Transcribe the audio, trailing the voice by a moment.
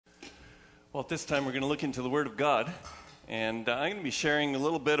Well, at this time, we're going to look into the Word of God, and I'm going to be sharing a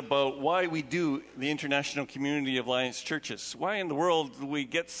little bit about why we do the International Community of Alliance Churches. Why in the world do we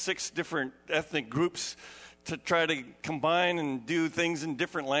get 6 different ethnic groups to try to combine and do things in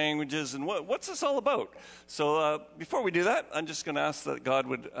different languages, and what's this all about? So before we do that, I'm just going to ask that God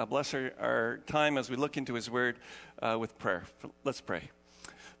would bless our time as we look into His Word with prayer. Let's pray.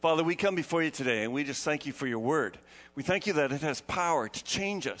 Father, we come before you today, and we just thank you for your Word. We thank you that it has power to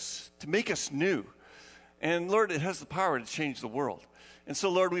change us, to make us new. And Lord, it has the power to change the world. And so,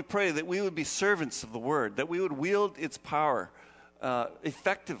 Lord, we pray that we would be servants of the Word, that we would wield its power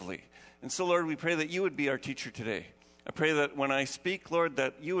effectively. And so, Lord, we pray that you would be our teacher today. I pray that when I speak, Lord,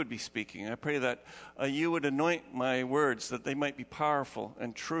 that you would be speaking. I pray that you would anoint my words, that they might be powerful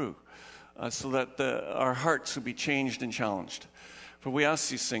and true, so that our hearts would be changed and challenged. For we ask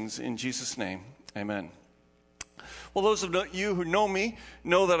these things in Jesus' name. Amen. Well, those of you who know me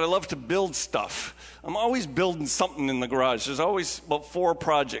know that I love to build stuff. I'm always building something in the garage. There's always about 4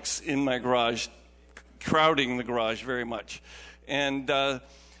 projects in my garage, crowding the garage very much. And but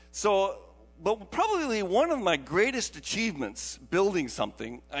probably one of my greatest achievements building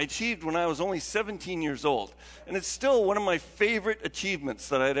something I achieved when I was only 17 years old. And it's still one of my favorite achievements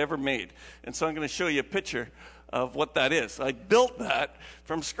that I'd ever made. And so I'm going to show you a picture of what that is. I built that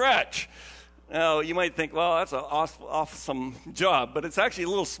from scratch. Now, you might think, well, that's an awesome job, but it's actually a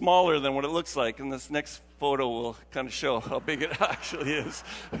little smaller than what it looks like, and this next photo will kind of show how big it actually is.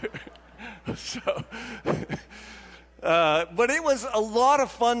 But it was a lot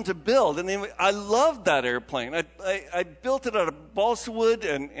of fun to build, and I loved that airplane. I built it out of balsa wood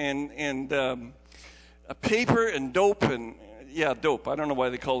and paper and dope and dope. I don't know why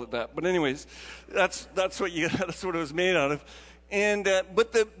they called it that, but anyways, that's what it was made out of. And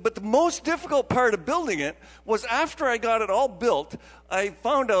but the most difficult part of building it was after I got it all built, I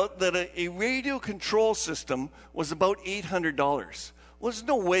found out that a radio control system was about $800. Well, there's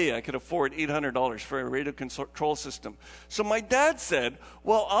no way I could afford $800 for a radio control system. So my dad said,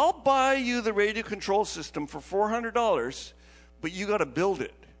 well, I'll buy you the radio control system for $400, but you got to build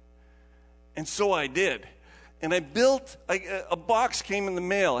it. And so I did. And I built, a box came in the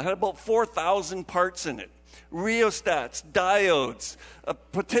mail. It had about 4,000 parts in it. Rheostats, diodes,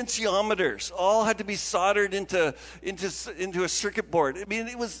 potentiometers, all had to be soldered into a circuit board. I mean,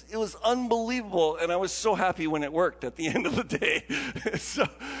 it was unbelievable, and I was so happy when it worked at the end of the day.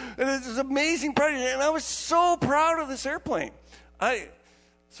 And it was an amazing project, and I was so proud of this airplane.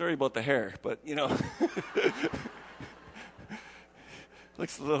 Sorry about the hair, but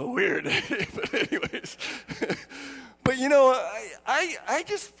looks a little weird, but anyways. But I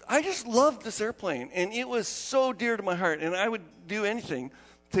just loved this airplane, and it was so dear to my heart, and I would do anything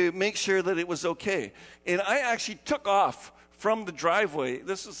to make sure that it was okay. And I actually took off from the driveway.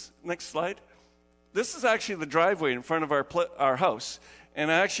 Next slide. This is actually the driveway in front of our house,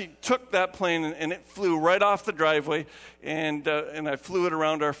 and I actually took that plane, and it flew right off the driveway, and I flew it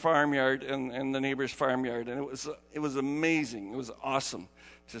around our farmyard and the neighbor's farmyard, and it was amazing. It was awesome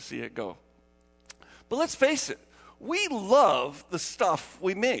to see it go. But let's face it. We love the stuff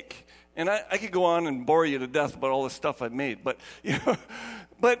we make. And I could go on and bore you to death about all the stuff I've made. But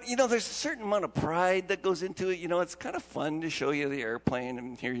there's a certain amount of pride that goes into it. It's kind of fun to show you the airplane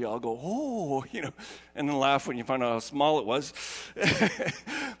and hear you all go, oh, and then laugh when you find out how small it was.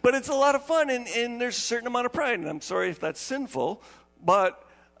 But it's a lot of fun, and there's a certain amount of pride. And I'm sorry if that's sinful, but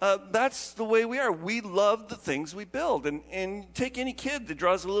that's the way we are. We love the things we build. And take any kid that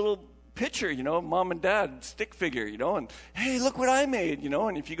draws a little picture, mom and dad, stick figure, and hey, look what I made,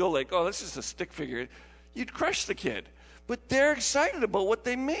 and if you go like, oh, this is a stick figure, you'd crush the kid. But they're excited about what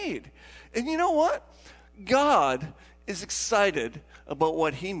they made. And you know what? God is excited about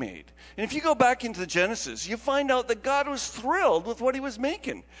what he made. And if you go back into Genesis, you find out that God was thrilled with what he was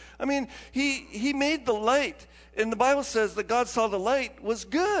making. I mean, he made the light, and the Bible says that God saw the light was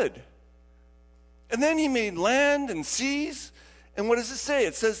good. And then he made land and seas. And what does it say?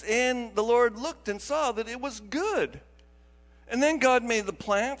 It says, and the Lord looked and saw that it was good. And then God made the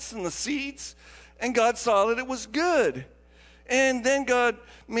plants and the seeds, and God saw that it was good. And then God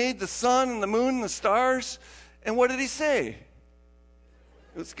made the sun and the moon and the stars, and what did he say?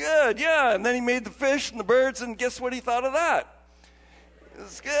 It was good, yeah. And then he made the fish and the birds, and guess what he thought of that? It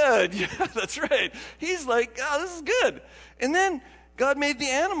was good, yeah, that's right. He's like, oh, this is good. And then God made the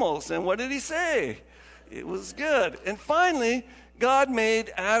animals, and what did he say? It was good. And finally, God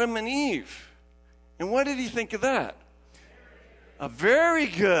made Adam and Eve. And what did he think of that? Very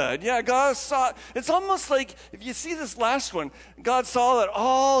good. Yeah, God saw. It's almost like, if you see this last one, God saw that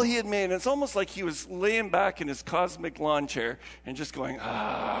all he had made. And it's almost like he was laying back in his cosmic lawn chair and just going,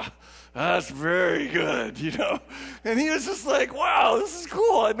 that's very good, you know. And he was just like, wow, this is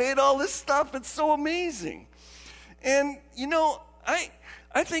cool. I made all this stuff. It's so amazing. And, you know,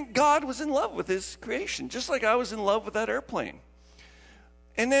 I think God was in love with his creation, just like I was in love with that airplane.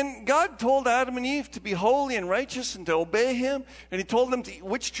 And then God told Adam and Eve to be holy and righteous and to obey him. And he told them to eat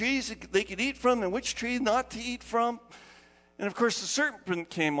which trees they could eat from and which tree not to eat from. And of course, the serpent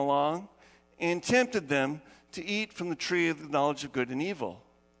came along and tempted them to eat from the tree of the knowledge of good and evil.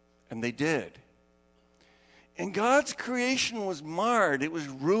 And they did. And God's creation was marred. It was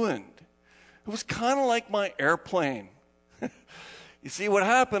ruined. It was kind of like my airplane. You see, what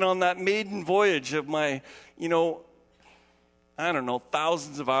happened on that maiden voyage of my,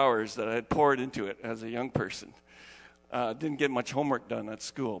 thousands of hours that I had poured into it as a young person. Didn't get much homework done at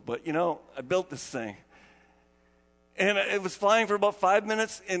school. But, I built this thing. And it was flying for about 5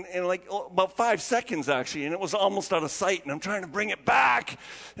 minutes and about 5 seconds, actually. And it was almost out of sight. And I'm trying to bring it back.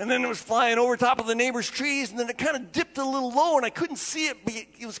 And then it was flying over top of the neighbor's trees. And then it kind of dipped a little low. And I couldn't see it. But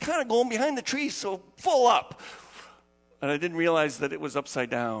it was kind of going behind the trees, so full up. And I didn't realize that it was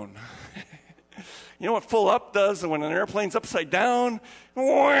upside down. You know what full up does when an airplane's upside down?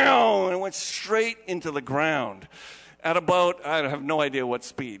 Wow! And it went straight into the ground at about, I have no idea what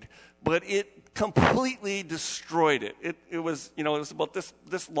speed. But it completely destroyed it. It was, it was about this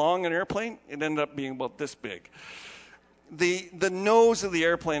long an airplane. It ended up being about this big. The nose of the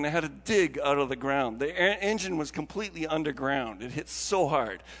airplane, I had to dig out of the ground. The engine was completely underground. It hit so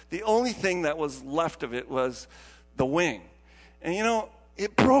hard. The only thing that was left of it was the wing. And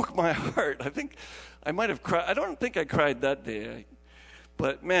it broke my heart. I think I might have cried. I don't think I cried that day.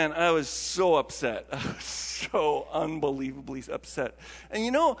 But man, I was so upset. I was so unbelievably upset.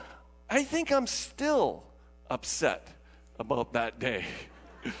 And I think I'm still upset about that day.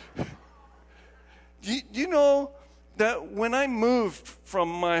 Do you know that when I moved from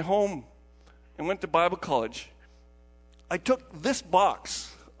my home and went to Bible college, I took this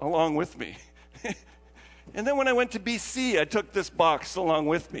box along with me. And then when I went to BC, I took this box along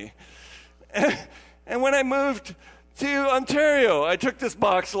with me. And when I moved to Ontario, I took this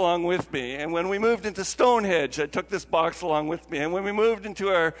box along with me. And when we moved into Stonehenge, I took this box along with me. And when we moved into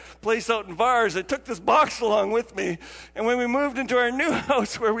our place out in Vars, I took this box along with me. And when we moved into our new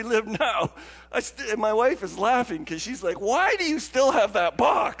house where we live now, my wife is laughing because she's like, why do you still have that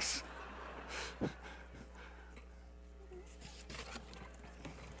box?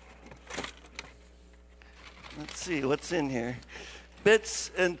 Let's see, what's in here?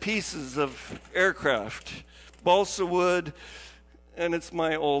 Bits and pieces of aircraft, balsa wood, and it's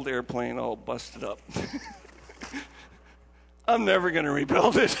my old airplane all busted up. I'm never going to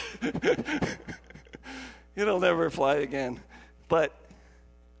rebuild it. It'll never fly again. But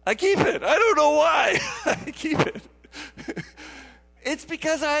I keep it. I don't know why. I keep it. It's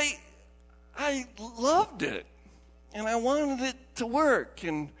because I loved it, and I wanted it to work,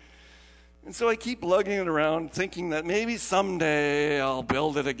 and so I keep lugging it around thinking that maybe someday I'll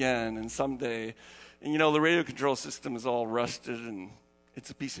build it again, and someday, and the radio control system is all rusted and it's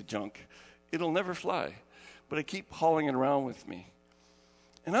a piece of junk. It'll never fly, but I keep hauling it around with me.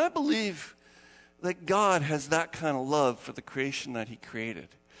 And I believe that God has that kind of love for the creation that he created.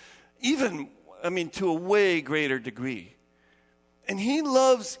 To a way greater degree. And he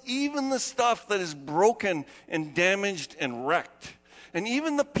loves even the stuff that is broken and damaged and wrecked. And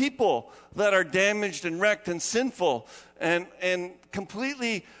even the people that are damaged and wrecked and sinful and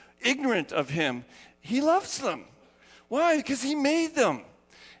completely ignorant of him, he loves them. Why? Because he made them.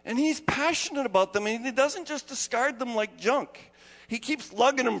 And he's passionate about them. And he doesn't just discard them like junk. He keeps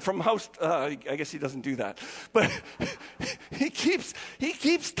lugging them from house. I guess he doesn't do that. But he keeps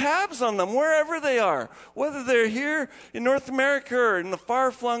tabs on them wherever they are. Whether they're here in North America or in the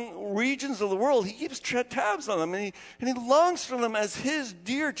far-flung regions of the world, he keeps tabs on them. And he longs for them as his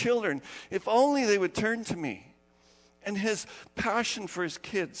dear children. If only they would turn to me. And his passion for his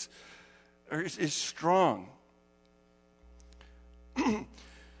kids is strong.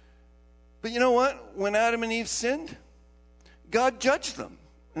 But you know what? When Adam and Eve sinned, God judged them.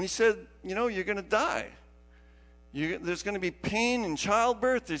 And he said, you're going to die. There's going to be pain in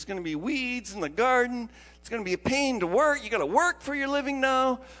childbirth. There's going to be weeds in the garden. It's going to be a pain to work. You got to work for your living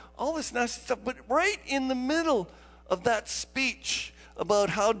now. All this nasty stuff. But right in the middle of that speech about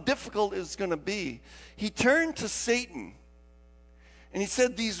how difficult it's going to be, he turned to Satan and he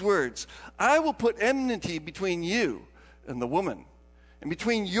said these words, I will put enmity between you and the woman, and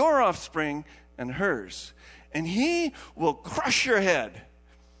between your offspring and hers. And he will crush your head,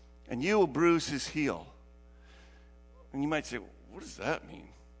 and you will bruise his heel. And you might say, what does that mean?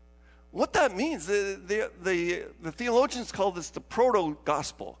 What that means, the theologians call this the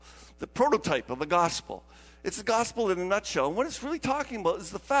proto-gospel, the prototype of the gospel. It's the gospel in a nutshell. And what it's really talking about is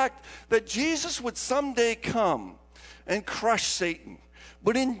the fact that Jesus would someday come and crush Satan.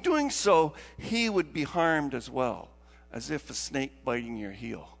 But in doing so, he would be harmed as well, as if a snake biting your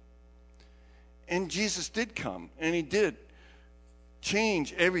heel. And Jesus did come, and he did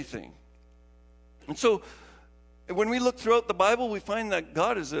change everything. And so when we look throughout the Bible, we find that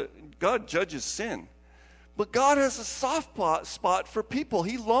God judges sin. But God has a soft spot for people.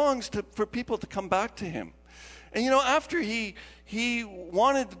 He longs for people to come back to him. And after he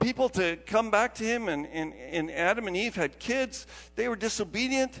wanted the people to come back to him, and Adam and Eve had kids, they were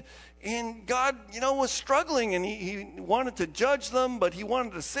disobedient, and God, was struggling, and he wanted to judge them, but he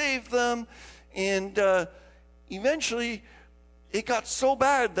wanted to save them. And eventually, it got so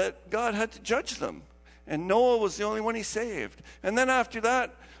bad that God had to judge them. And Noah was the only one he saved. And then after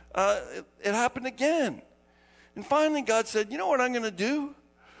that, it happened again. And finally, God said, you know what I'm going to do?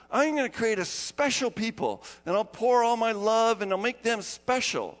 I'm going to create a special people, and I'll pour all my love, and I'll make them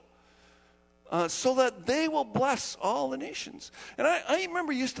special so that they will bless all the nations. And I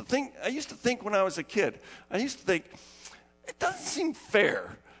remember I used to think when I was a kid, it doesn't seem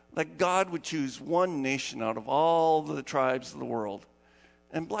fair that God would choose one nation out of all the tribes of the world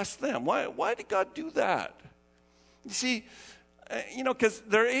and bless them. Why did God do that? You see, because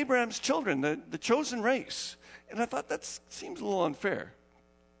they're Abraham's children, the chosen race. And I thought that seems a little unfair.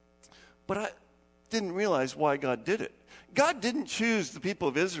 But I didn't realize why God did it. God didn't choose the people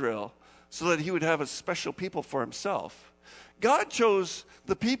of Israel so that he would have a special people for himself. God chose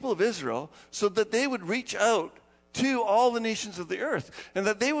the people of Israel so that they would reach out to all the nations of the earth, and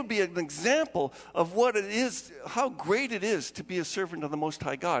that they would be an example of what it is, how great it is to be a servant of the Most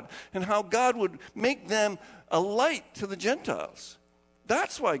High God, and how God would make them a light to the Gentiles.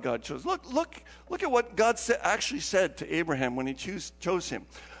 That's why God chose. Look at what God actually said to Abraham when he chose him.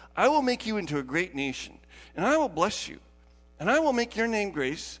 I will make you into a great nation, and I will bless you, and I will make your name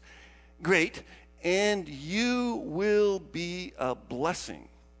great, and you will be a blessing.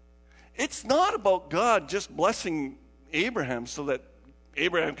 It's not about God just blessing Abraham so that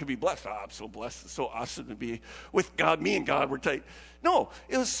Abraham could be blessed. Oh, I'm so blessed. It's so awesome to be with God. Me and God were tight. No,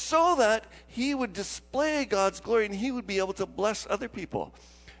 it was so that he would display God's glory and he would be able to bless other people.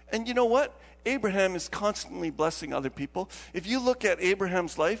 And you know what? Abraham is constantly blessing other people. If you look at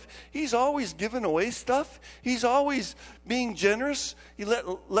Abraham's life, he's always giving away stuff. He's always being generous. He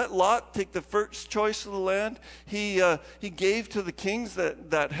let Lot take the first choice of the land. He gave to the kings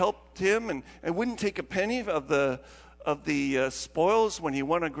that helped him and wouldn't take a penny of the spoils when he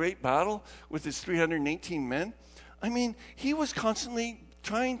won a great battle with his 318 men. I mean, he was constantly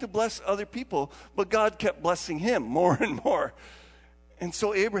trying to bless other people, but God kept blessing him more and more. And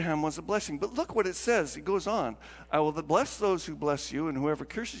so Abraham was a blessing. But look what it says. It goes on. I will bless those who bless you, and whoever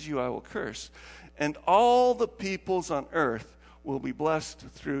curses you, I will curse. And all the peoples on earth will be blessed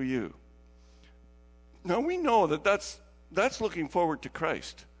through you. Now we know that's looking forward to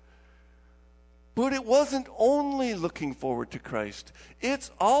Christ. But it wasn't only looking forward to Christ. It's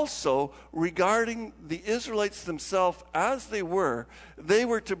also regarding the Israelites themselves as they were. They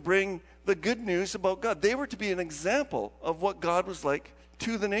were to bring the good news about God. They were to be an example of what God was like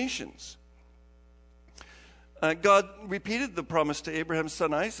to the nations. God repeated the promise to Abraham's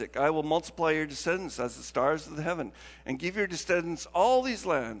son Isaac. I will multiply your descendants as the stars of the heaven and give your descendants all these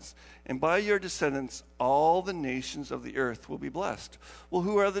lands. And by your descendants, all the nations of the earth will be blessed. Well,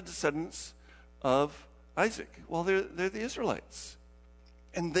 who are the descendants of Isaac? Well, they're the Israelites.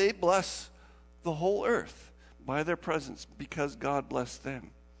 And they bless the whole earth by their presence because God blessed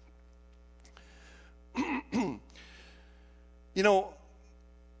them. You know,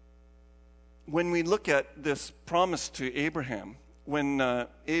 when we look at this promise to Abraham, when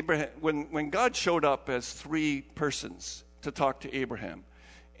God showed up as three persons to talk to Abraham,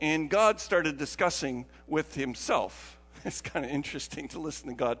 and God started discussing with himself. It's kind of interesting to listen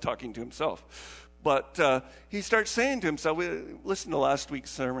to God talking to himself. But he starts saying to himself, listen to last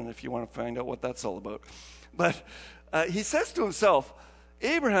week's sermon if you want to find out what that's all about. But he says to himself,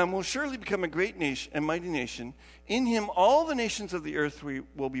 Abraham will surely become a great nation, a mighty nation. In him all the nations of the earth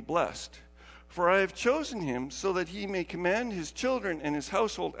will be blessed. For I have chosen him so that he may command his children and his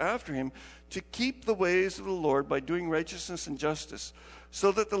household after him to keep the ways of the Lord by doing righteousness and justice,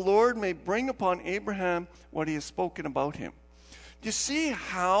 so that the Lord may bring upon Abraham what he has spoken about him. Do you see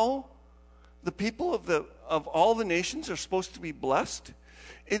how the people of all the nations are supposed to be blessed?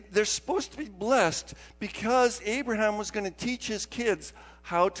 They're supposed to be blessed because Abraham was going to teach his kids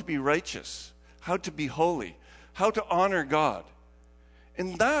how to be righteous, how to be holy, how to honor God.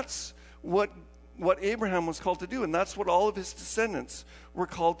 And that's what Abraham was called to do, and that's what all of his descendants were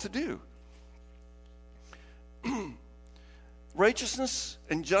called to do. Righteousness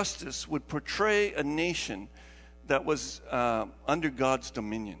and justice would portray a nation that was under God's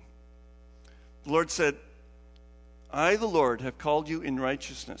dominion. The Lord said, I, the Lord, have called you in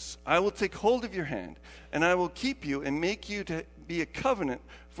righteousness. I will take hold of your hand, and I will keep you and make you to be a covenant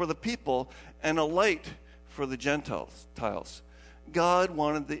for the people and a light for the Gentiles. God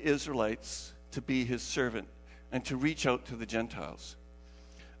wanted the Israelites to be his servant and to reach out to the Gentiles.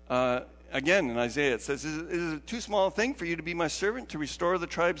 Again, in Isaiah, it says, is it too small a thing for you to be my servant, to restore the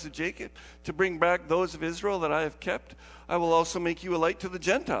tribes of Jacob, to bring back those of Israel that I have kept? I will also make you a light to the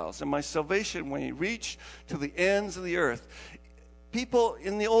Gentiles, and my salvation may reach to the ends of the earth. People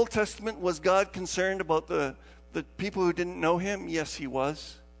in the Old Testament, was God concerned about the people who didn't know him? Yes, he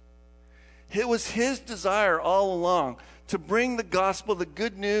was. It was his desire all along to bring the gospel, the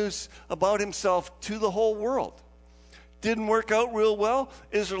good news about himself, to the whole world. Didn't work out real well.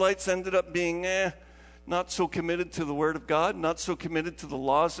 Israelites ended up being not so committed to the word of God, not so committed to the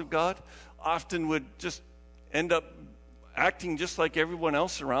laws of God, often would just end up acting just like everyone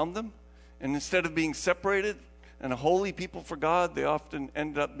else around them. And instead of being separated and a holy people for God, they often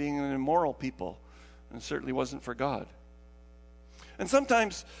ended up being an immoral people, and it certainly wasn't for God. And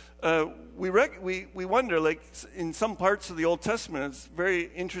sometimes we wonder, like in some parts of the Old Testament, it's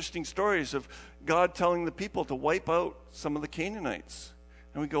very interesting stories of God telling the people to wipe out some of the Canaanites.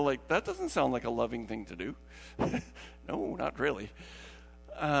 And we go like, that doesn't sound like a loving thing to do. No, not really.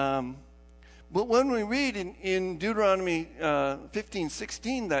 But when we read in Deuteronomy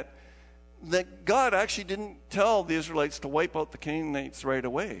 15:16 that God actually didn't tell the Israelites to wipe out the Canaanites right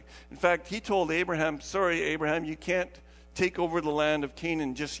away. In fact, he told Abraham, sorry, Abraham, you can't take over the land of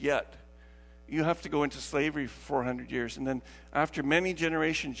Canaan just yet. You have to go into slavery for 400 years. And then after many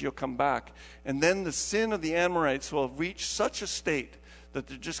generations, you'll come back. And then the sin of the Amorites will have reached such a state that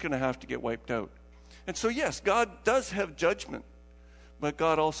they're just going to have to get wiped out. And so, yes, God does have judgment, but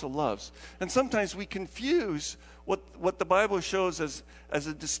God also loves. And sometimes we confuse what the Bible shows as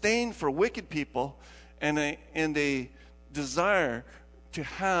a disdain for wicked people and a desire to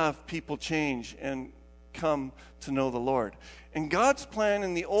have people change and come to know the Lord. And God's plan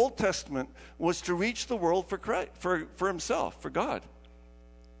in the Old Testament was to reach the world for Christ, for himself, for God.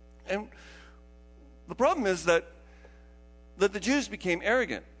 And the problem is that the Jews became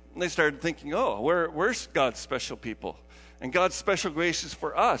arrogant. And they started thinking, oh, we're God's special people. And God's special grace is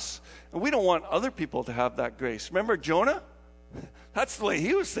for us. And we don't want other people to have that grace. Remember Jonah? That's the way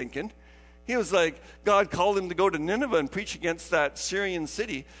he was thinking. He was like, God called him to go to Nineveh and preach against that Syrian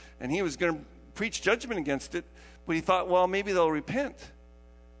city. And he was going to preach judgment against it. But he thought, well, maybe they'll repent.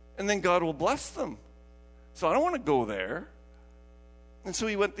 And then God will bless them. So I don't want to go there. And so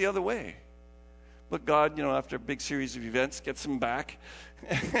he went the other way. But God, after a big series of events, gets him back.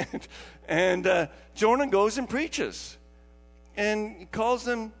 and Jonah goes and preaches. And he calls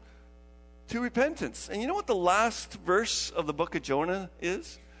them to repentance. And you know what the last verse of the book of Jonah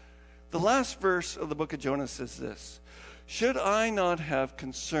is? The last verse of the book of Jonah says this: should I not have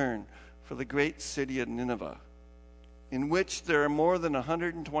concern for the great city of Nineveh, in which there are more than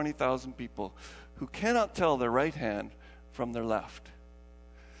 120,000 people who cannot tell their right hand from their left?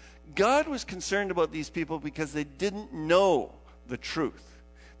 God was concerned about these people because they didn't know the truth.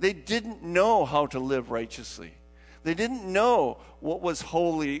 They didn't know how to live righteously. They didn't know what was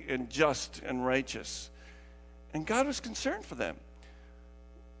holy and just and righteous. And God was concerned for them.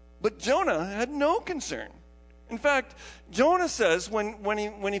 But Jonah had no concern. In fact, Jonah says when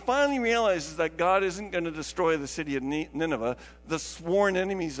he finally realizes that God isn't going to destroy the city of Nineveh, the sworn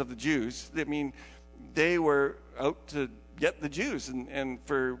enemies of the Jews, they were out to get the Jews. And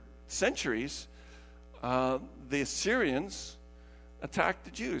for centuries, the Assyrians attacked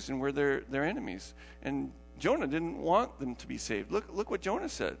the Jews and were their enemies. And Jonah didn't want them to be saved. Look what Jonah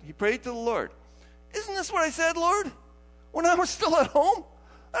said. He prayed to the Lord. Isn't this what I said, Lord, when I was still at home?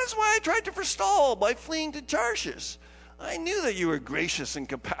 That's why I tried to forestall by fleeing to Tarshish. I knew that you were gracious and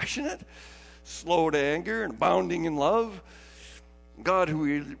compassionate, slow to anger and abounding in love, God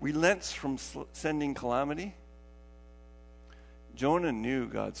who relents from sending calamity. Jonah knew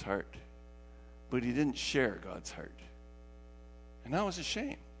God's heart, but he didn't share God's heart. And that was a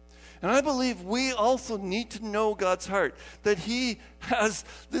shame. And I believe we also need to know God's heart, that he has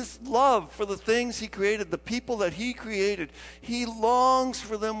this love for the things he created, the people that he created. He longs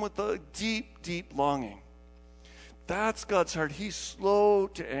for them with a deep, deep longing. That's God's heart. He's slow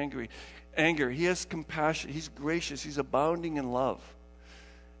to anger. He has compassion. He's gracious. He's abounding in love.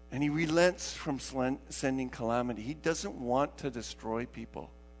 And he relents from sending calamity. He doesn't want to destroy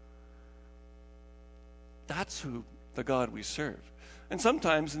people. That's who the God we serve. And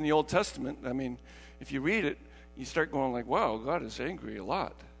sometimes in the Old Testament, I mean, if you read it, you start going like, wow, God is angry a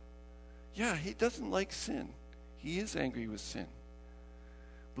lot. Yeah, he doesn't like sin. He is angry with sin.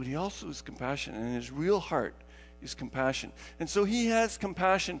 But he also is compassionate, and his real heart is compassion. And so he has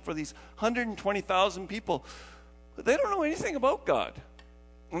compassion for these 120,000 people. But they don't know anything about God.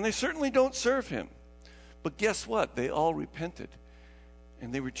 And they certainly don't serve him. But guess what? They all repented.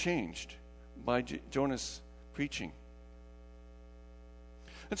 And they were changed by Jonah's preaching.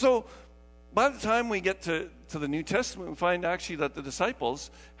 And so, by the time we get to the New Testament, we find actually that the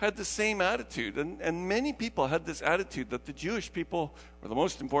disciples had the same attitude. And many people had this attitude that the Jewish people were the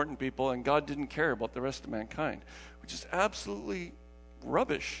most important people and God didn't care about the rest of mankind, which is absolutely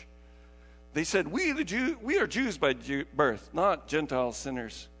rubbish. They said, we are Jews by birth, not Gentile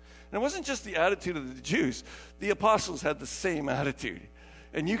sinners. And it wasn't just the attitude of the Jews. The apostles had the same attitude.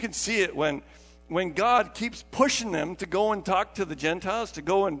 And you can see it when God keeps pushing them to go and talk to the Gentiles, to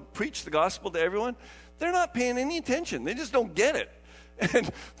go and preach the gospel to everyone. They're not paying any attention. They just don't get it.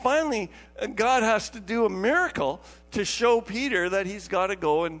 And finally, God has to do a miracle to show Peter that he's got to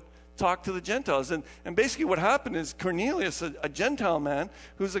go and talk to the Gentiles. And basically what happened is Cornelius, a Gentile man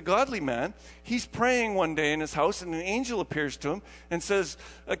who's a godly man, he's praying one day in his house, and an angel appears to him and says,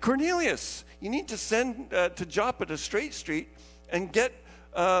 Cornelius, you need to send to Joppa to Straight Street and get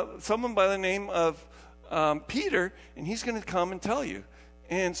someone by the name of Peter, and he's going to come and tell you.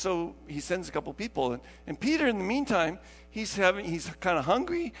 And so he sends a couple people. And Peter, in the meantime, he's kind of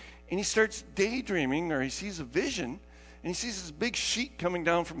hungry, and he starts daydreaming, or he sees a vision, and he sees this big sheet coming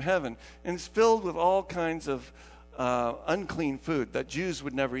down from heaven, and it's filled with all kinds of unclean food that Jews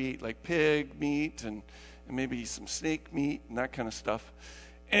would never eat, like pig meat and maybe some snake meat and that kind of stuff.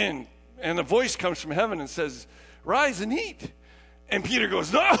 And a voice comes from heaven and says, "Rise and eat." And Peter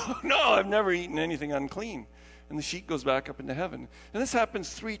goes, no, I've never eaten anything unclean. And the sheet goes back up into heaven. And this happens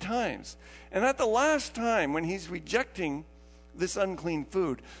 3 times. And at the last time, when he's rejecting this unclean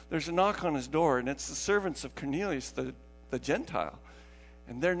food, there's a knock on his door, and it's the servants of Cornelius, the Gentile.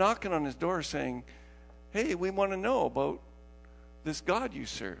 And they're knocking on his door saying, hey, we want to know about this God you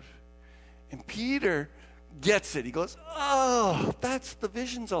serve. And Peter gets it. He goes, oh, that's the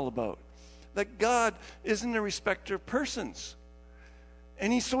vision's all about. That God isn't a respecter of persons.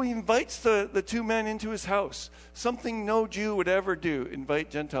 And so he invites the 2 men into his house. Something no Jew would ever do,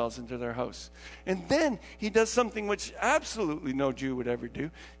 invite Gentiles into their house. And then he does something which absolutely no Jew would ever do.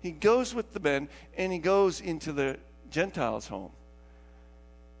 He goes with the men, and he goes into the Gentiles' home.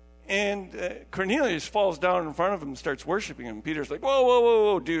 And Cornelius falls down in front of him and starts worshiping him. Peter's like,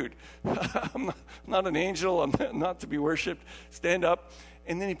 whoa, dude. I'm not an angel. I'm not to be worshipped. Stand up.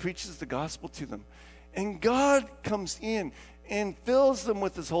 And then he preaches the gospel to them. And God comes in and fills them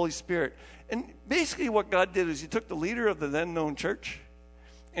with his Holy Spirit. And basically what God did is he took the leader of the then known church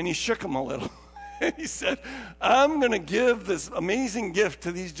and he shook him a little. And he said, I'm going to give this amazing gift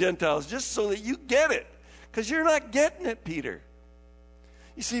to these Gentiles just so that you get it. Because you're not getting it, Peter.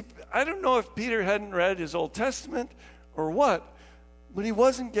 You see, I don't know if Peter hadn't read his Old Testament or what, but he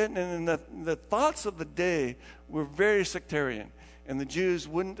wasn't getting it. And the thoughts of the day were very sectarian. And the Jews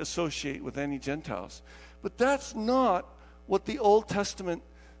wouldn't associate with any Gentiles. But that's not what the Old Testament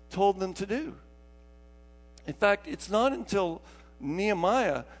told them to do. In fact, it's not until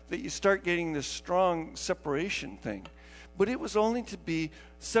Nehemiah that you start getting this strong separation thing. But it was only to be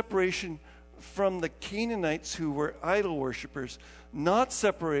separation from the Canaanites who were idol worshippers, not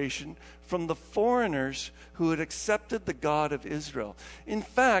separation from the foreigners who had accepted the God of Israel. In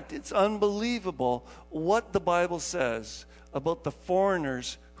fact, it's unbelievable what the Bible says about the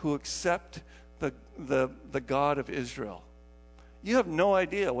foreigners who accept the God of Israel. You have no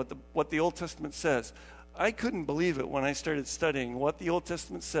idea what the Old Testament says. I couldn't believe it when I started studying what the Old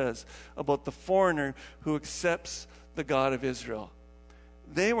Testament says about the foreigner who accepts the God of Israel.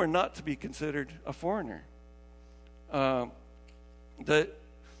 They were not to be considered a foreigner. In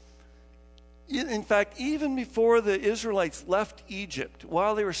fact, even before the Israelites left Egypt,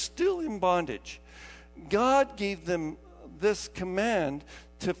 while they were still in bondage, God gave them this command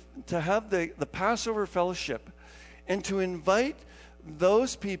to have the Passover fellowship and to invite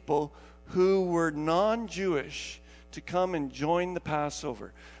those people who were non-Jewish to come and join the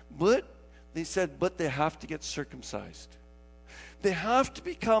Passover. But they said, but they have to get circumcised. They have to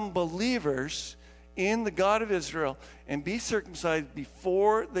become believers in the God of Israel and be circumcised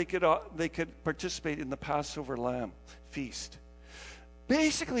before they could participate in the Passover lamb feast.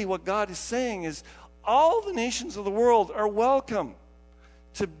 Basically, what God is saying is all the nations of the world are welcome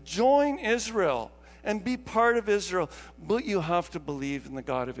to join Israel and be part of Israel, but you have to believe in the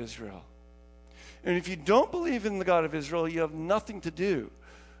God of Israel. And if you don't believe in the God of Israel, you have nothing to do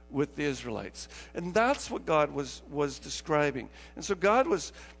with the Israelites. And that's what God was describing. And so God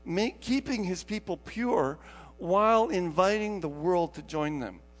was keeping his people pure while inviting the world to join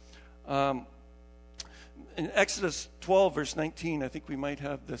them. In Exodus 12, verse 19, I think we might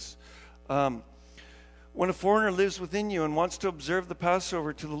have this. When a foreigner lives within you and wants to observe the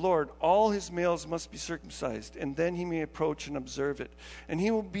Passover to the Lord, all his males must be circumcised, and then he may approach and observe it. And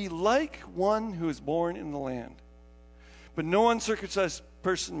he will be like one who is born in the land. But no uncircumcised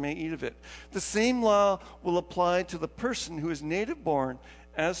person may eat of it. The same law will apply to the person who is native born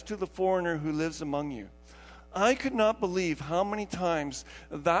as to the foreigner who lives among you. I could not believe how many times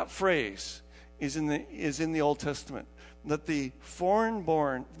that phrase is in the Old Testament, that the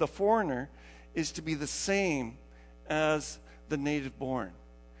foreigner is to be the same as the native born.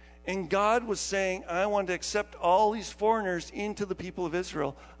 And God was saying, I want to accept all these foreigners into the people of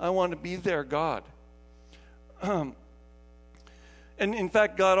Israel. I want to be their God. And in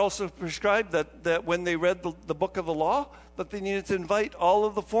fact, God also prescribed that when they read the book of the law, that they needed to invite all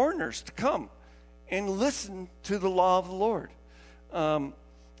of the foreigners to come and listen to the law of the Lord.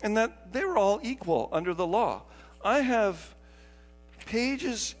 And that they were all equal under the law. I have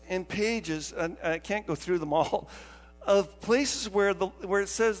pages and pages, and I can't go through them all, of places where it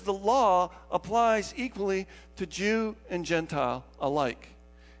says the law applies equally to Jew and Gentile alike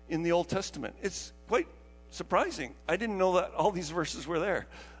in the Old Testament. It's quite surprising. I didn't know that all these verses were there.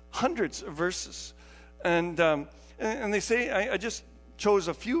 Hundreds of verses. And they say, I just chose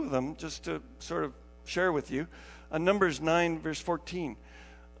a few of them just to sort of share with you. Numbers 9, verse 14.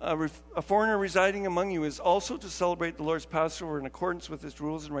 A foreigner residing among you is also to celebrate the Lord's Passover in accordance with its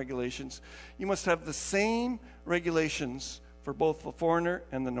rules and regulations. You must have the same regulations for both the foreigner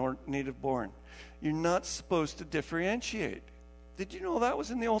and the native born. You're not supposed to differentiate. Did you know that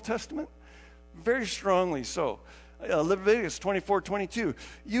was in the Old Testament? Very strongly so. Leviticus 24:22.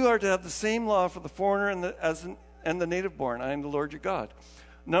 You are to have the same law for the foreigner and the native born. I am the Lord your God.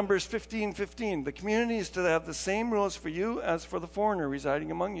 Numbers 15:15. The community is to have the same rules for you as for the foreigner residing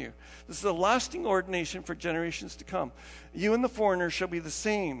among you. This is a lasting ordination for generations to come. You and the foreigner shall be the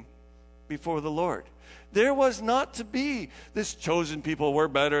same before the Lord. There was not to be this chosen people, we're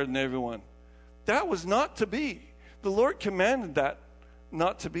better than everyone. That was not to be. The Lord commanded that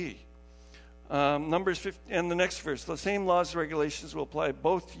not to be. Numbers 15, and the next verse. The same laws and regulations will apply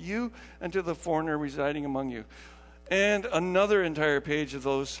both to you and to the foreigner residing among you. And another entire page of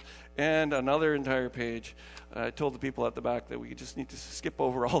those, and another entire page. I told the people at the back that we just need to skip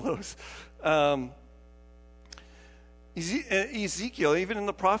over all those. Ezekiel, even in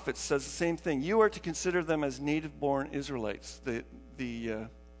the prophets, says the same thing. You are to consider them as native-born Israelites, the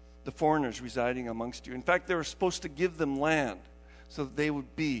foreigners residing amongst you. In fact, they were supposed to give them land so that they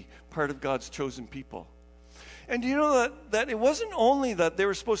would be part of God's chosen people. And do you know that it wasn't only that they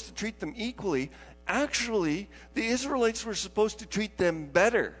were supposed to treat them equally. Actually, the Israelites were supposed to treat them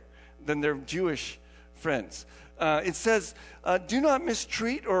better than their Jewish friends. It says, do not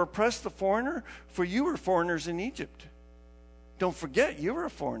mistreat or oppress the foreigner, for you were foreigners in Egypt. Don't forget, you were a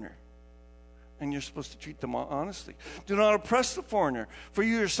foreigner, and you're supposed to treat them honestly. Do not oppress the foreigner, for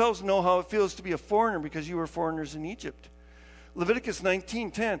you yourselves know how it feels to be a foreigner because you were foreigners in Egypt. Leviticus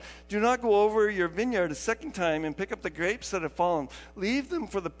 19:10. Do not go over your vineyard a second time and pick up the grapes that have fallen. Leave them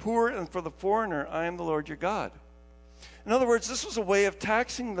for the poor and for the foreigner. I am the Lord your God. In other words, this was a way of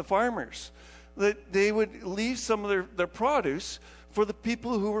taxing the farmers, that they would leave some of their produce for the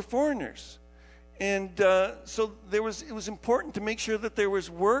people who were foreigners. And so it was important to make sure that there was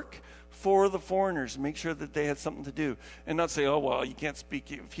work for the foreigners, make sure that they had something to do, and not say, oh, well, you can't speak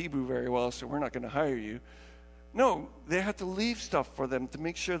Hebrew very well, so we're not going to hire you. No, they had to leave stuff for them to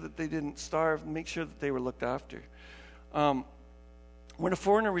make sure that they didn't starve and make sure that they were looked after. When a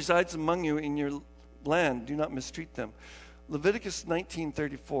foreigner resides among you in your land, do not mistreat them. Leviticus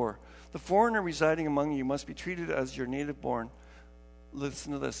 19:34. The foreigner residing among you must be treated as your native born.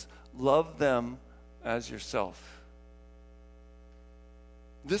 Listen to this. Love them as yourself.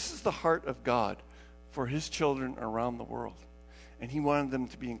 This is the heart of God for his children around the world. And he wanted them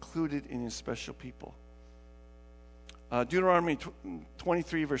to be included in his special people. Deuteronomy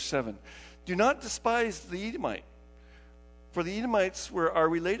 23, verse 7. Do not despise the Edomite, For the Edomites are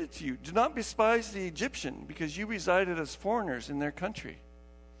related to you. Do not despise the Egyptian, because you resided as foreigners in their country.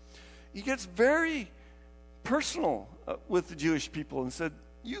 He gets very personal with the Jewish people and said,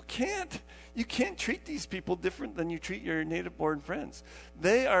 you can't treat these people different than you treat your native-born friends.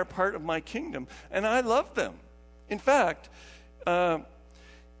 They are part of my kingdom, and I love them. In fact, in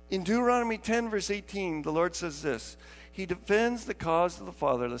Deuteronomy 10, verse 18, the Lord says this: He defends the cause of the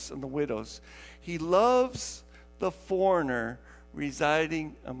fatherless and the widows. He loves the foreigner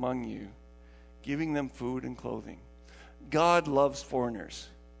residing among you, giving them food and clothing. God loves foreigners.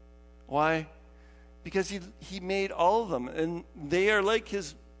 Why? Because he made all of them, and they are like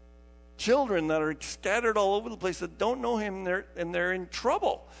his children that are scattered all over the place that don't know him, and they're in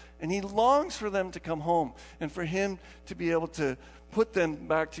trouble. And he longs for them to come home and for him to be able to put them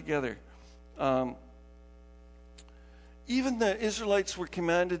back together. Even the Israelites were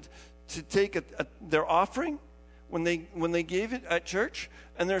commanded to take their offering when they gave it at church,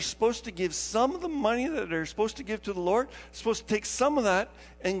 and they're supposed to give some of the money that they're supposed to give to the Lord, supposed to take some of that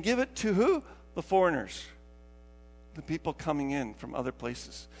and give it to who? The foreigners, the people coming in from other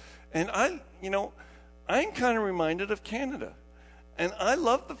places. And I'm kind of reminded of Canada. And I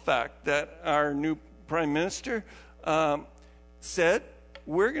love the fact that our new Prime Minister said,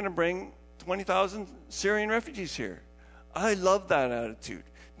 we're going to bring 20,000 Syrian refugees here. I love that attitude,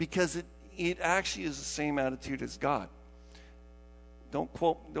 because it actually is the same attitude as God.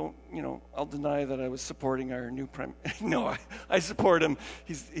 I'll deny that I was supporting our new prime. No, I support him.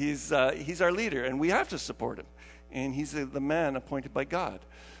 He's our leader, and we have to support him. And he's the man appointed by God.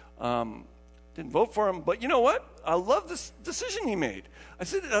 Didn't vote for him, but you know what? I love this decision he made. I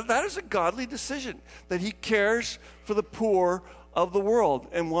said that is a godly decision, that he cares for the poor of the world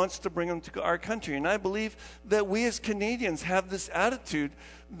and wants to bring them to our country. And I believe that we as Canadians have this attitude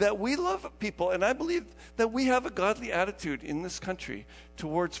that we love people, and I believe that we have a godly attitude in this country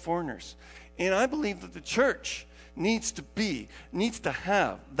towards foreigners. And I believe that the church needs to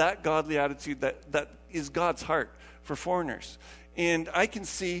have that godly attitude that is God's heart for foreigners. And I can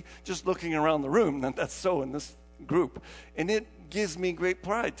see, just looking around the room, that that's so in this group. And it gives me great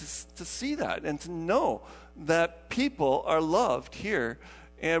pride to see that and to know that people are loved here,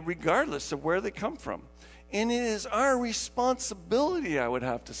 regardless of where they come from. And it is our responsibility, I would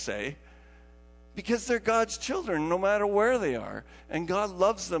have to say, because they're God's children, no matter where they are. And God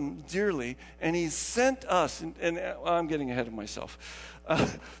loves them dearly, and He's sent us. And I'm getting ahead of myself. A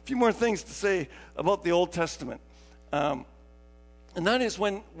few more things to say about the Old Testament. And that is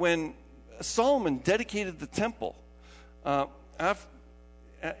when Solomon dedicated the temple,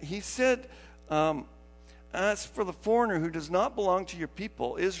 he said, as for the foreigner who does not belong to your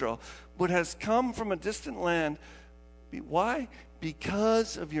people, Israel, but has come from a distant land, why?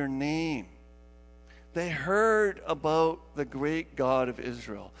 Because of your name. They heard about the great God of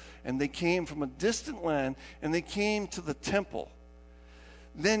Israel, and they came from a distant land, and they came to the temple.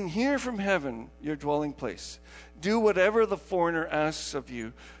 Then hear from heaven your dwelling place. Do whatever the foreigner asks of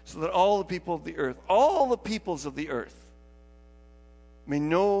you, so that all the people of the earth, all the peoples of the earth, may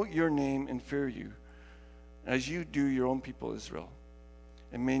know your name and fear you, as you do your own people Israel,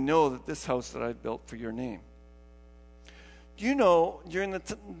 and may know that this house that I've built for your name. Do you know, during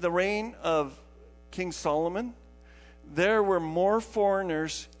the reign of King Solomon, there were more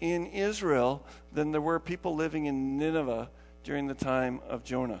foreigners in Israel than there were people living in Nineveh during the time of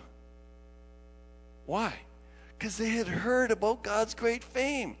Jonah. Why? Because they had heard about God's great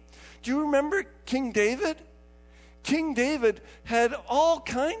fame. Do you remember King David? King David had all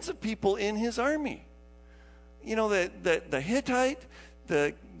kinds of people in his army. You know, the Hittite,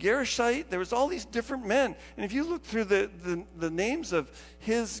 the Gerashite, there was all these different men. And if you look through the names of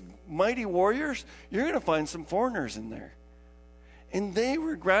his mighty warriors, you're going to find some foreigners in there. And they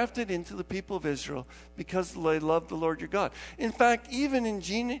were grafted into the people of Israel because they loved the Lord your God. In fact, even in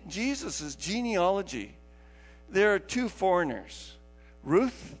Jesus' genealogy, there are two foreigners.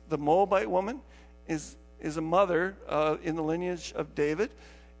 Ruth, the Moabite woman, is a mother in the lineage of David,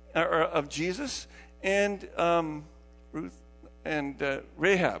 or of Jesus, and Ruth and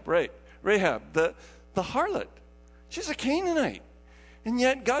Rahab, right? Rahab, the harlot. She's a Canaanite. And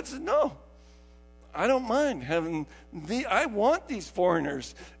yet God said, no, I don't mind having I want these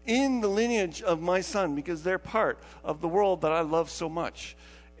foreigners in the lineage of my son, because they're part of the world that I love so much.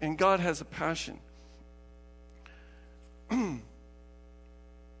 And God has a passion. I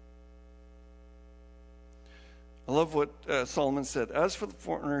love what Solomon said. As for the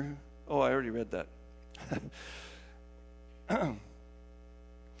foreigner, I already read that.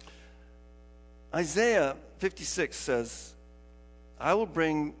 Isaiah 56 says, I will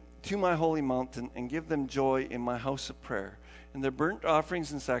bring to my holy mountain and give them joy in my house of prayer. and their burnt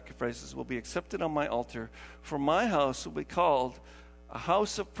offerings and sacrifices will be accepted on my altar. For my house will be called a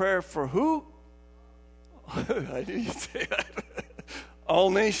house of prayer for who? I knew you'd say that. All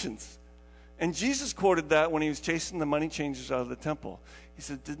nations. And Jesus quoted that when he was chasing the money changers out of the temple. He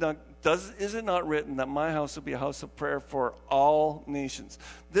said, is it not written that my house will be a house of prayer for all nations?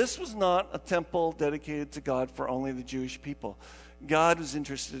 This was not a temple dedicated to God for only the Jewish people. God was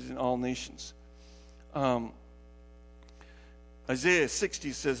interested in all nations. Isaiah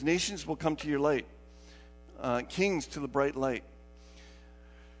 60 says, nations will come to your light, kings to the bright light.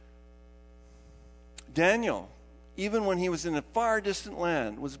 Daniel, even when he was in a far distant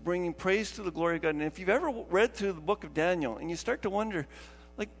land, was bringing praise to the glory of God. And if you've ever read through the book of Daniel, and you start to wonder,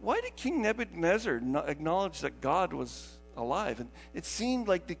 like, why did King Nebuchadnezzar not acknowledge that God was alive? And it seemed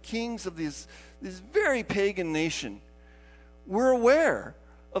like the kings of this very pagan nation were aware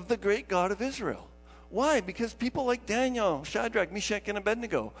of the great God of Israel. Why? Because people like Daniel, Shadrach, Meshach, and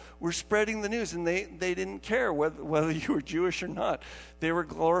Abednego were spreading the news, and they didn't care whether you were Jewish or not. They were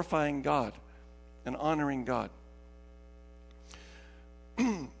glorifying God and honoring God.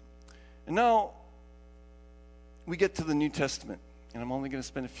 And now we get to the New Testament, and I'm only going to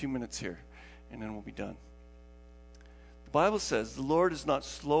spend a few minutes here, and then we'll be done. The Bible says, the Lord is not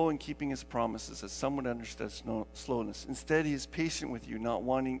slow in keeping his promises, as some would understand slowness. Instead, he is patient with you, not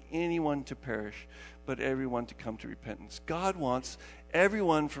wanting anyone to perish, but everyone to come to repentance. God wants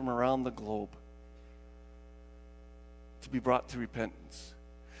everyone from around the globe to be brought to repentance.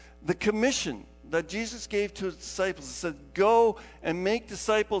 The commission that Jesus gave to his disciples said, go and make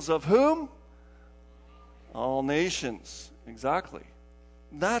disciples of whom? All nations. Exactly.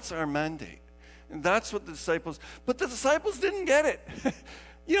 That's our mandate. And that's what the disciples, but the disciples didn't get it.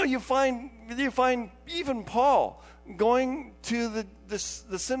 You find even Paul going to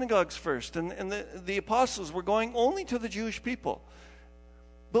the synagogues first, and the apostles were going only to the Jewish people.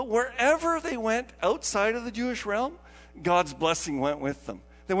 But wherever they went outside of the Jewish realm, God's blessing went with them.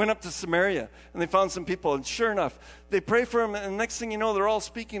 They went up to Samaria, and they found some people, and sure enough, they pray for them, and the next thing you know, they're all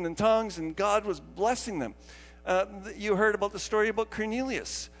speaking in tongues, and God was blessing them. You heard about the story about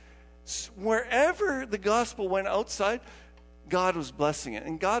Cornelius. Wherever the gospel went outside, God was blessing it,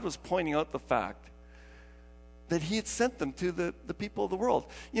 and God was pointing out the fact that he had sent them to the people of the world.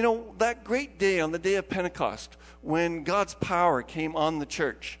 That great day, on the day of Pentecost, when God's power came on the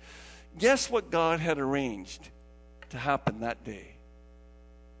church, guess what God had arranged to happen that day?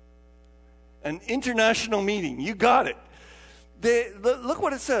 An international meeting. You got it. Look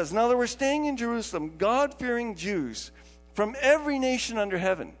what it says. Now, they were staying in Jerusalem, God-fearing Jews from every nation under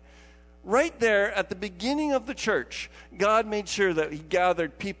heaven. Right there at the beginning of the church, God made sure that he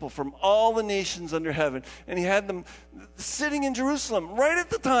gathered people from all the nations under heaven, and he had them sitting in Jerusalem right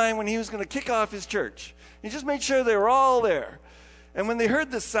at the time when he was going to kick off his church. He just made sure they were all there. And when they heard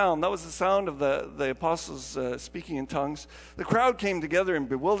this sound, that was the sound of the apostles speaking in tongues, the crowd came together in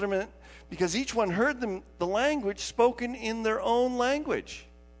bewilderment because each one heard the language spoken in their own language.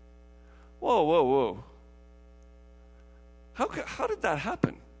 Whoa, whoa, whoa. How did that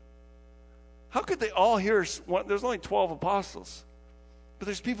happen? How could they all hear? There's only 12 apostles, but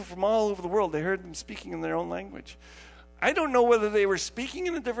there's people from all over the world. They heard them speaking in their own language. I don't know whether they were speaking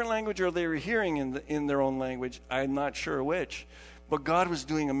in a different language or they were hearing in their own language. I'm not sure which. But God was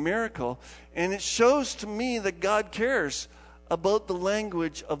doing a miracle, and it shows to me that God cares about the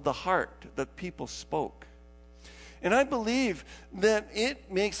language of the heart that people spoke. And I believe that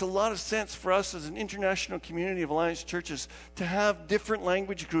it makes a lot of sense for us as an international community of Alliance churches to have different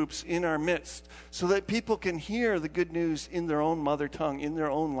language groups in our midst so that people can hear the good news in their own mother tongue, in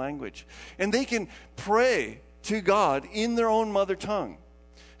their own language. And they can pray to God in their own mother tongue.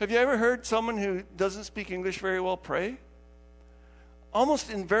 Have you ever heard someone who doesn't speak English very well pray?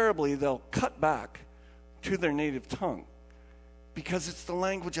 Almost invariably, they'll cut back to their native tongue because it's the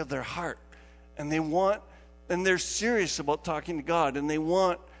language of their heart. And they're serious about talking to God, and they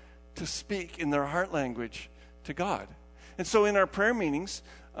want to speak in their heart language to God. And so in our prayer meetings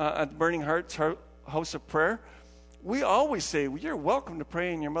at Burning Hearts House of Prayer, we always say, well, you're welcome to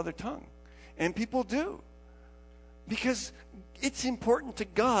pray in your mother tongue. And people do. Because it's important to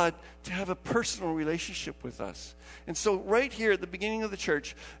God to have a personal relationship with us. And so right here at the beginning of the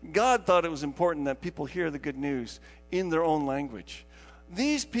church, God thought it was important that people hear the good news in their own language.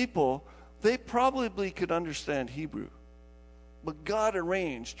 These people, they probably could understand Hebrew, but God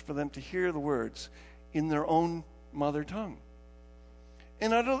arranged for them to hear the words in their own mother tongue.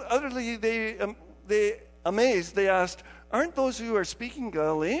 And utterly they amazed, they asked, aren't those who are speaking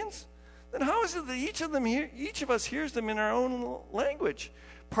Galileans? Then how is it that each of us hears them in our own language?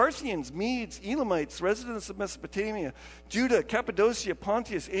 Parthians, Medes, Elamites, residents of Mesopotamia, Judah, Cappadocia,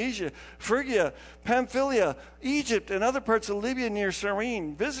 Pontus, Asia, Phrygia, Pamphylia, Egypt, and other parts of Libya near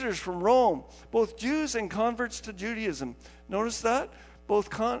Cyrene, visitors from Rome, both Jews and converts to Judaism. Notice that? Both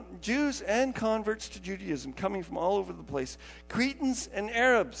Jews and converts to Judaism, coming from all over the place. Cretans and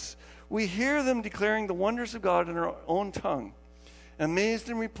Arabs. We hear them declaring the wonders of God in our own tongue. Amazed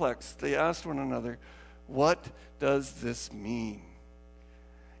and perplexed, they asked one another, what does this mean?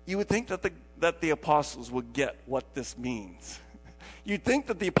 You would think that the apostles would get what this means. You'd think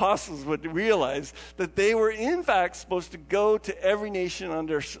that the apostles would realize that they were in fact supposed to go to every nation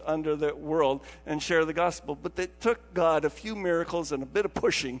under the world and share the gospel. But it took God a few miracles and a bit of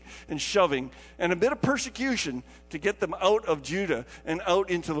pushing and shoving and a bit of persecution to get them out of Judah and out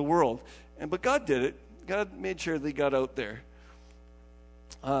into the world. But God did it. God made sure they got out there.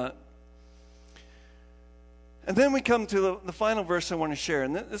 And then we come to the final verse I want to share.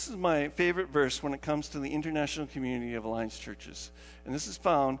 And this is my favorite verse when it comes to the international community of Alliance churches. And this is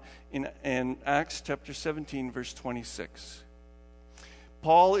found in Acts chapter 17, verse 26.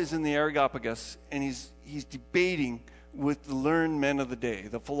 Paul is in the Areopagus, and he's debating with the learned men of the day,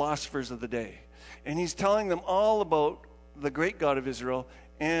 the philosophers of the day. And he's telling them all about the great God of Israel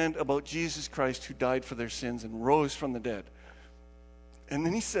and about Jesus Christ who died for their sins and rose from the dead. And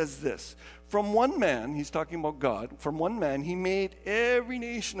then he says this, from one man, he's talking about God, from one man he made every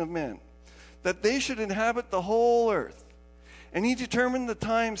nation of men, that they should inhabit the whole earth. And he determined the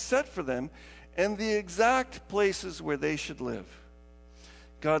time set for them and the exact places where they should live.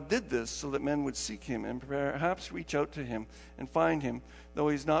 God did this so that men would seek him and perhaps reach out to him and find him, though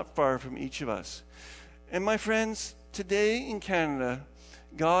he's not far from each of us. And my friends, today in Canada,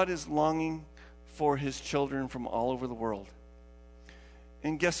 God is longing for his children from all over the world.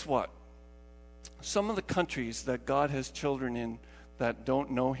 And guess what? Some of the countries that God has children in that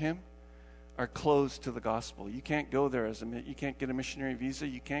don't know him are closed to the gospel. You can't go there you can't get a missionary visa,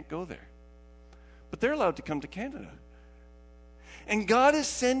 you can't go there. But they're allowed to come to Canada. And God is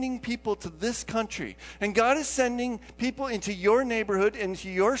sending people to this country. And God is sending people into your neighborhood, into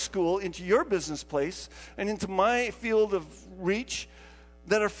your school, into your business place, and into my field of reach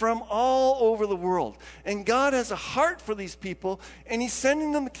that are from all over the world. And God has a heart for these people, and he's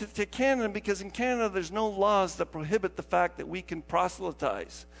sending them to Canada because in Canada there's no laws that prohibit the fact that we can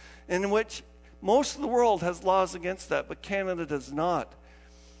proselytize, in which most of the world has laws against that, but Canada does not.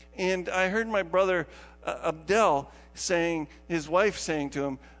 And I heard my brother Abdel saying, his wife saying to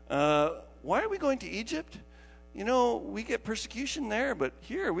him, why are we going to Egypt? You know, we get persecution there, but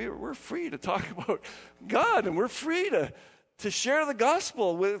here we're free to talk about God, and we're free to share the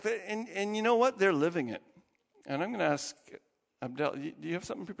gospel with it. And you know what? They're living it. And I'm going to ask Abdel, do you have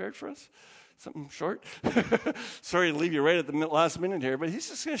something prepared for us? Something short? Sorry to leave you right at the last minute here, but he's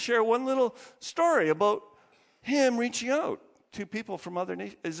just going to share one little story about him reaching out to people from other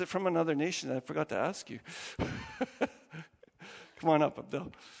nations. Is it from another nation? I forgot to ask you. Come on up,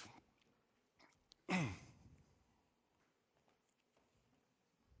 Abdel.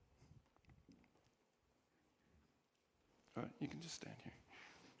 All right, you can just stand here.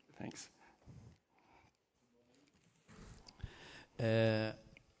 Thanks.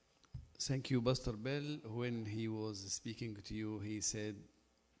 Thank you, Pastor Bill. When he was speaking to you, he said,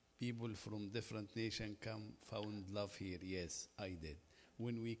 people from different nations found love here. Yes, I did.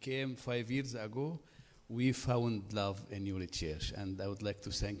 When we came 5 years ago, we found love in your church. And I would like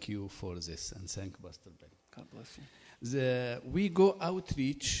to thank you for this and thank Pastor Bill. God bless you. We go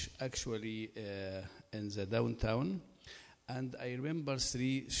outreach, actually, in the downtown. And I remember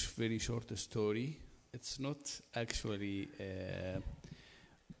three very short story. It's not actually,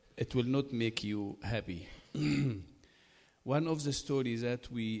 it will not make you happy. One of the stories that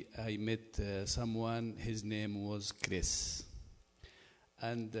I met someone, his name was Chris.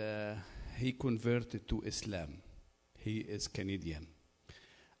 And he converted to Islam. He is Canadian.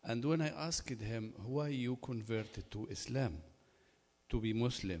 And when I asked him, why you converted to Islam, to be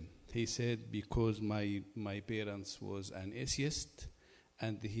Muslim? He said, because my parents was an atheist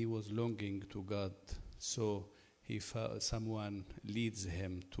and he was longing to God. So someone leads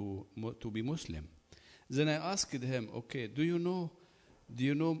him to be Muslim. Then I asked him, okay, do you know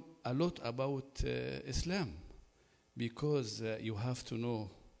a lot about Islam? Because you have to know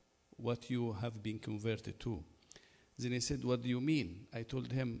what you have been converted to. Then he said, what do you mean? I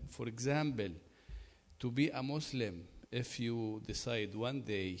told him, for example, to be a Muslim, if you decide one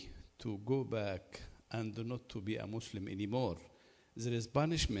day to go back and not to be a Muslim anymore, there is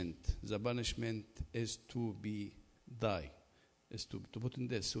punishment. The punishment is to die, is to put in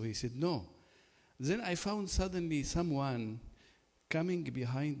death. So he said, no. Then I found suddenly someone coming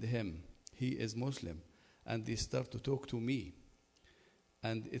behind him. He is Muslim. And they start to talk to me.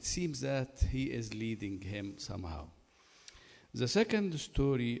 And it seems that he is leading him somehow. The second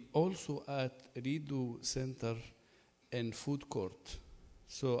story, also at Rido Center in food court.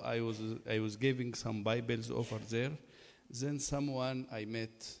 So I was giving some Bibles over there. Then someone I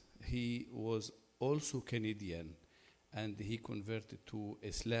met, he was also Canadian, and he converted to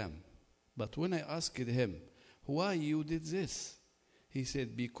Islam. But when I asked him, why you did this? He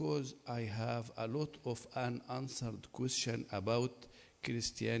said, because I have a lot of unanswered question about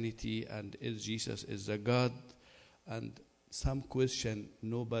Christianity and is Jesus is a God, and some question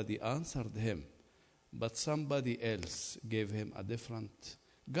nobody answered him, but somebody else gave him a different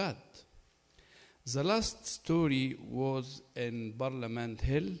God. The last story was in Parliament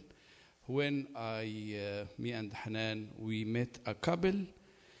Hill when me and Hanan, we met a couple,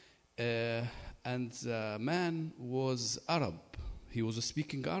 and the man was Arab. He was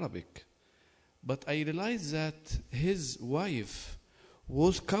speaking Arabic. But I realized that his wife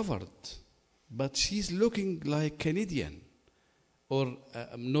was covered, but she's looking like Canadian or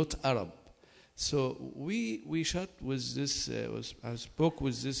not Arab. So we chat with this, I spoke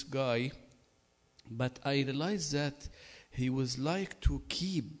with this guy, but I realized that he was like to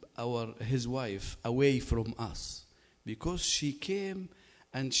keep his wife away from us because she came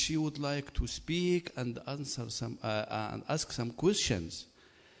and she would like to speak and answer and ask some questions.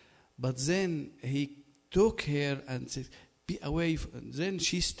 But then he took her and said, be away. Then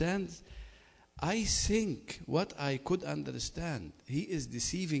she stands. I think what I could understand, he is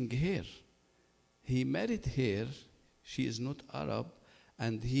deceiving her. He married her, she is not Arab,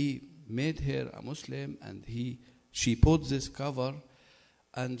 and he made her a Muslim, and she put this cover,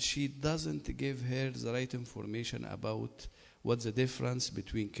 and she doesn't give her the right information about what's the difference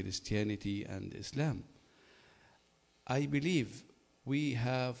between Christianity and Islam. I believe we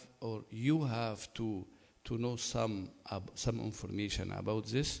have, or you have to know some information about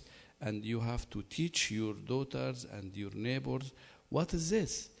this, and you have to teach your daughters and your neighbors what is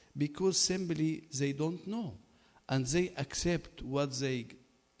this, because simply they don't know, and they accept what they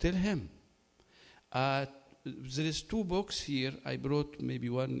tell him. There is 2 books here I brought maybe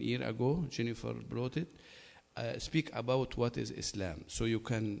 1 year ago. Jennifer brought it. Speak about what is Islam. So you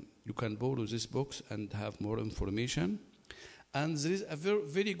can borrow these books and have more information. And there is a very,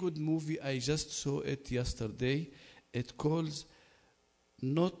 very good movie. I just saw it yesterday. It calls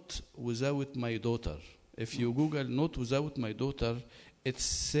Not Without My Daughter. If you Google Not Without My Daughter, it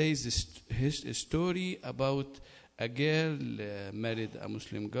says his story about a girl married a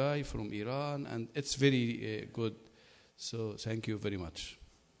Muslim guy from Iran, and it's very good. So thank you very much.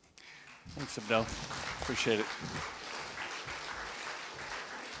 Thanks, Abdel. Appreciate it.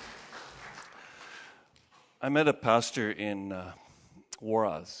 I met a pastor in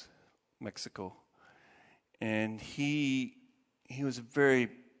Juarez, Mexico, and he was a very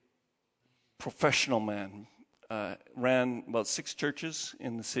professional man. Ran about 6 churches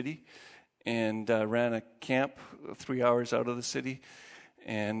in the city, and ran a camp 3 hours out of the city.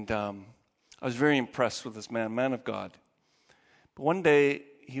 And I was very impressed with this man of God. But one day,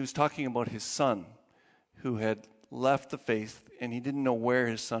 he was talking about his son who had left the faith, and he didn't know where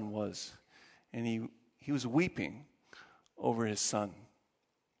his son was. And he was weeping over his son.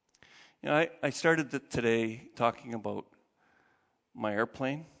 You know, I started today talking about my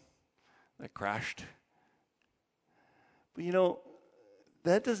airplane that crashed. But you know,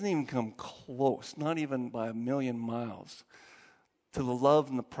 that doesn't even come close, not even by a million miles, to the love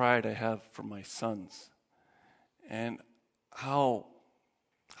and the pride I have for my sons. And how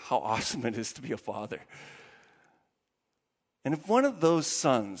awesome it is to be a father. And if one of those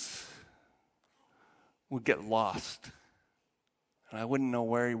sons would get lost, and I wouldn't know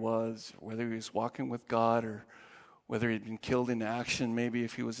where he was, or whether he was walking with God, or whether he'd been killed in action, maybe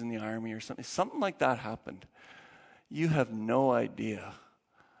if he was in the army or something like that happened, you have no idea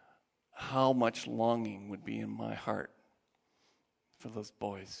how much longing would be in my heart for those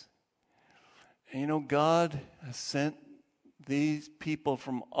boys. And you know, God has sent these people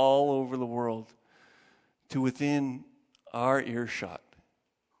from all over the world to within our earshot.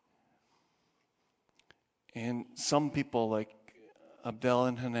 And some people like Abdel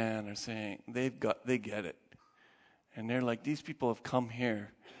and Hanan are saying they get it. And they're like, these people have come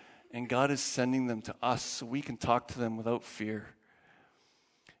here, and God is sending them to us so we can talk to them without fear.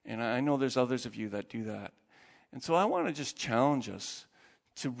 And I know there's others of you that do that. And so I want to just challenge us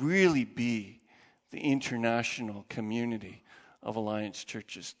to really be the international community of Alliance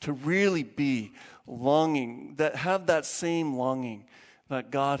churches, to really be longing, that have that same longing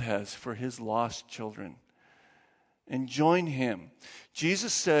that God has for his lost children. and join him.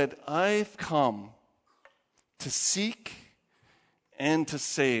 Jesus said, I've come to seek and to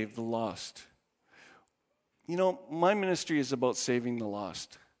save the lost. You know, my ministry is about saving the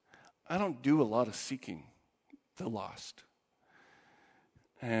lost. I don't do a lot of seeking the lost.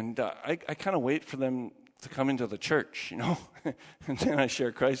 And I kind of wait for them to come into the church, you know, and then I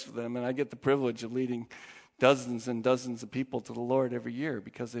share Christ with them, and I get the privilege of leading dozens and dozens of people to the Lord every year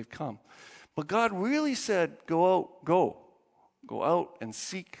because they've come. But God really said, go out and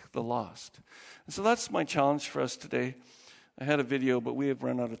seek the lost. And so that's my challenge for us today. I had a video, but we have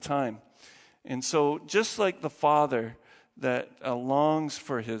run out of time. And so just like the father that longs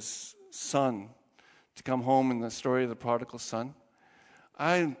for his son to come home in the story of the prodigal son,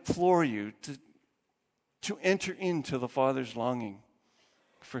 I implore you to enter into the Father's longing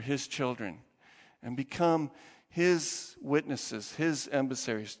for his children and become his witnesses, his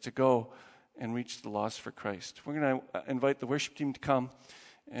emissaries to go and reach the lost for Christ. We're going to invite the worship team to come,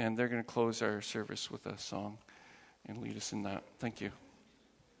 and they're going to close our service with a song and lead us in that. Thank you.